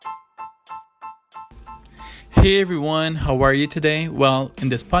Hey everyone, how are you today? Well, in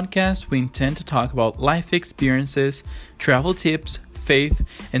this podcast, we intend to talk about life experiences, travel tips, faith,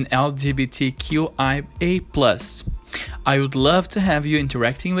 and LGBTQIA+. I would love to have you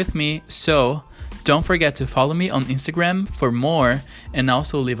interacting with me, so don't forget to follow me on Instagram for more and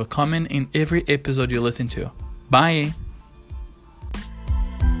also leave a comment in every episode you listen to. Bye!